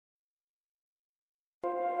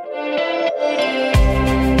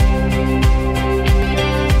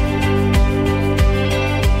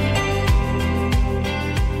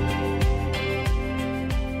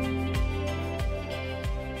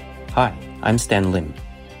Hi, I'm Stan Lim.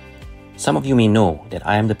 Some of you may know that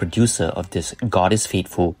I am the producer of this God is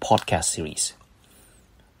Faithful podcast series.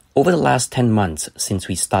 Over the last 10 months since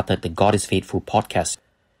we started the God is Faithful podcast,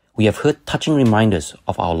 we have heard touching reminders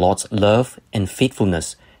of our Lord's love and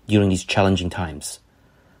faithfulness during these challenging times.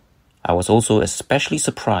 I was also especially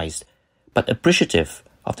surprised but appreciative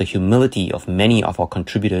of the humility of many of our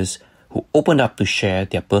contributors who opened up to share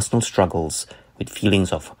their personal struggles with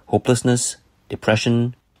feelings of hopelessness,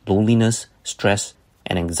 depression, loneliness, stress,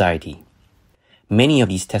 and anxiety. Many of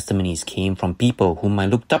these testimonies came from people whom I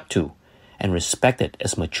looked up to and respected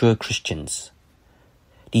as mature Christians.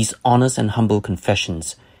 These honest and humble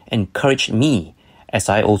confessions encouraged me as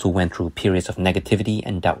I also went through periods of negativity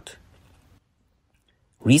and doubt.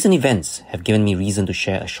 Recent events have given me reason to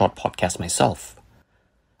share a short podcast myself.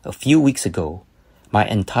 A few weeks ago, my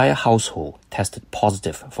entire household tested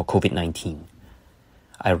positive for COVID-19.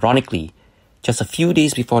 Ironically, just a few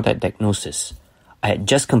days before that diagnosis, I had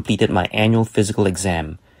just completed my annual physical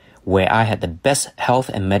exam where I had the best health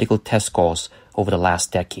and medical test scores over the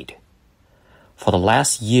last decade. For the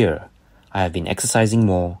last year, I have been exercising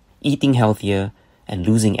more, eating healthier, and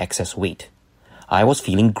losing excess weight. I was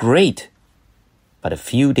feeling great. But a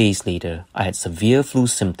few days later, I had severe flu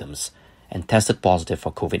symptoms and tested positive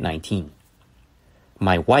for COVID-19.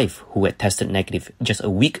 My wife, who had tested negative just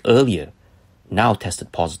a week earlier, now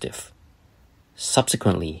tested positive.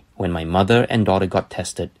 Subsequently, when my mother and daughter got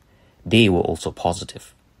tested, they were also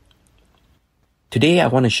positive. Today, I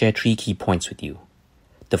want to share 3 key points with you.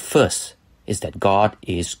 The first is that God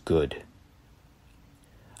is good.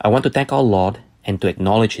 I want to thank our Lord and to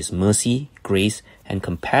acknowledge His mercy, grace, and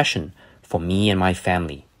compassion for me and my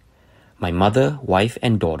family. My mother, wife,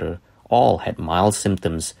 and daughter all had mild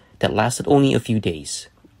symptoms that lasted only a few days.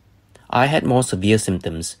 I had more severe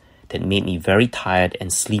symptoms that made me very tired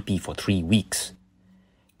and sleepy for 3 weeks.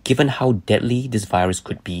 Given how deadly this virus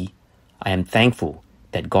could be, I am thankful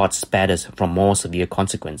that God spared us from more severe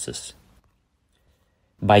consequences.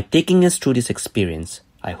 By taking us through this experience,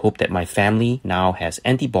 I hope that my family now has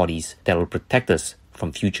antibodies that will protect us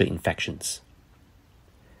from future infections.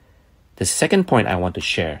 The second point I want to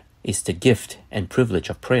share is the gift and privilege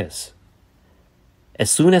of prayers. As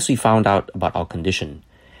soon as we found out about our condition,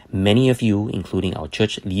 many of you, including our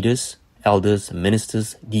church leaders, elders,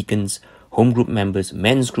 ministers, deacons, home group members,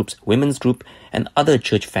 men's groups, women's group, and other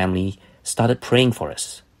church family started praying for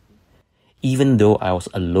us. Even though I was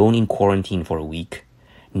alone in quarantine for a week,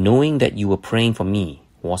 knowing that you were praying for me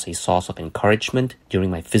was a source of encouragement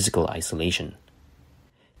during my physical isolation.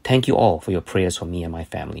 Thank you all for your prayers for me and my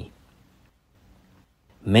family.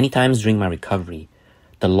 Many times during my recovery,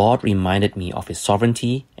 the Lord reminded me of His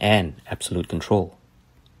sovereignty and absolute control.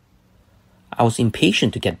 I was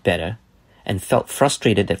impatient to get better and felt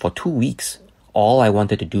frustrated that for 2 weeks, all I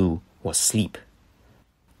wanted to do was sleep.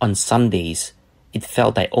 On some days, it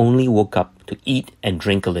felt I only woke up to eat and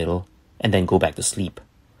drink a little and then go back to sleep.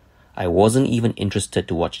 I wasn't even interested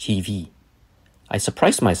to watch TV. I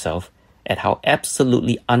surprised myself at how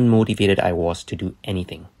absolutely unmotivated I was to do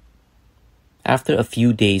anything. After a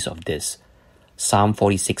few days of this, Psalm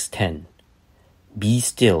 46:10, "Be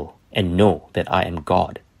still and know that I am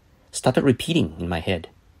God," started repeating in my head.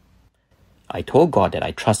 I told God that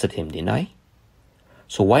I trusted Him, didn't I?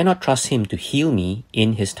 So why not trust Him to heal me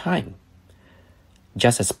in His time?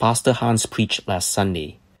 Just as Pastor Hans preached last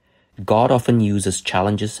Sunday, God often uses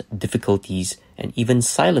challenges, difficulties, and even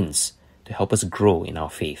silence to help us grow in our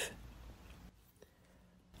faith.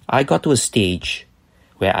 I got to a stage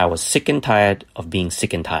where I was sick and tired of being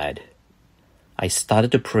sick and tired. I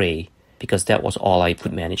started to pray because that was all I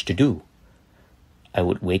could manage to do. I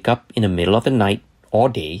would wake up in the middle of the night or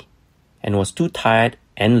day and was too tired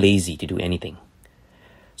and lazy to do anything.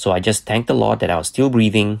 So I just thanked the Lord that I was still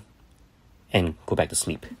breathing and go back to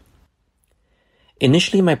sleep.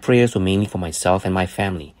 Initially, my prayers were mainly for myself and my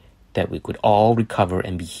family, that we could all recover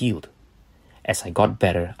and be healed. As I got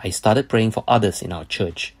better, I started praying for others in our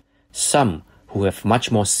church, some who have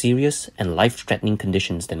much more serious and life-threatening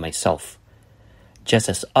conditions than myself. Just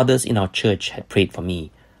as others in our church had prayed for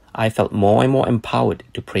me, I felt more and more empowered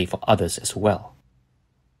to pray for others as well.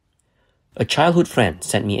 A childhood friend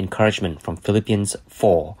sent me encouragement from Philippians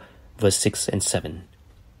 4, verse 6 and 7.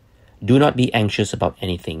 "Do not be anxious about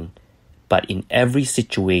anything, but in every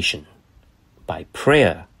situation, by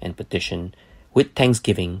prayer and petition, with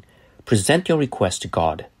thanksgiving, present your requests to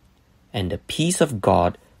God, and the peace of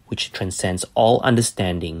God, which transcends all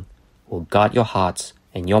understanding, will guard your hearts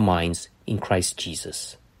and your minds in Christ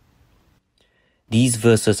Jesus." These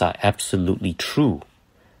verses are absolutely true.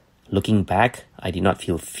 Looking back, I did not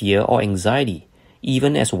feel fear or anxiety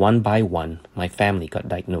even as one by one my family got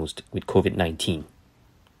diagnosed with COVID-19.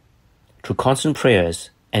 Through constant prayers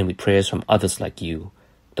and with prayers from others like you,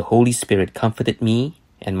 the Holy Spirit comforted me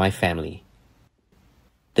and my family.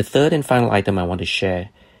 The third and final item I want to share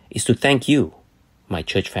is to thank you, my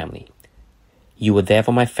church family. You were there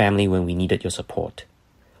for my family when we needed your support.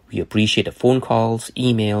 We appreciate the phone calls,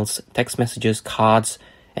 emails, text messages, cards,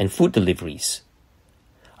 and food deliveries.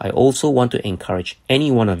 I also want to encourage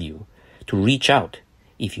any one of you to reach out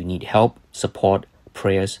if you need help, support,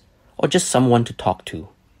 prayers, or just someone to talk to.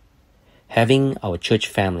 Having our church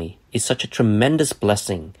family is such a tremendous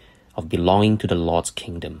blessing of belonging to the Lord's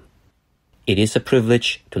kingdom. It is a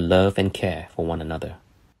privilege to love and care for one another.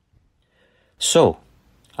 So,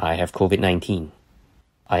 I have COVID-19.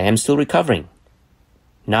 I am still recovering.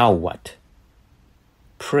 Now what?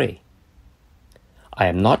 Pray. I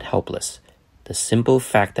am not helpless. The simple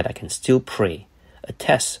fact that I can still pray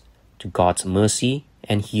attests to God's mercy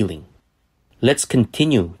and healing. Let's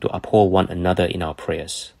continue to uphold one another in our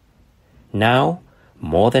prayers. Now,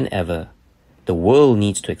 more than ever, the world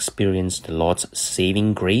needs to experience the Lord's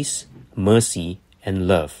saving grace, mercy, and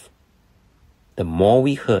love. The more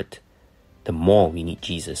we hurt, the more we need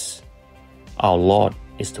Jesus. Our Lord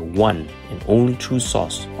is the one and only true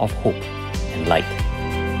source of hope and light.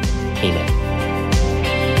 Amen.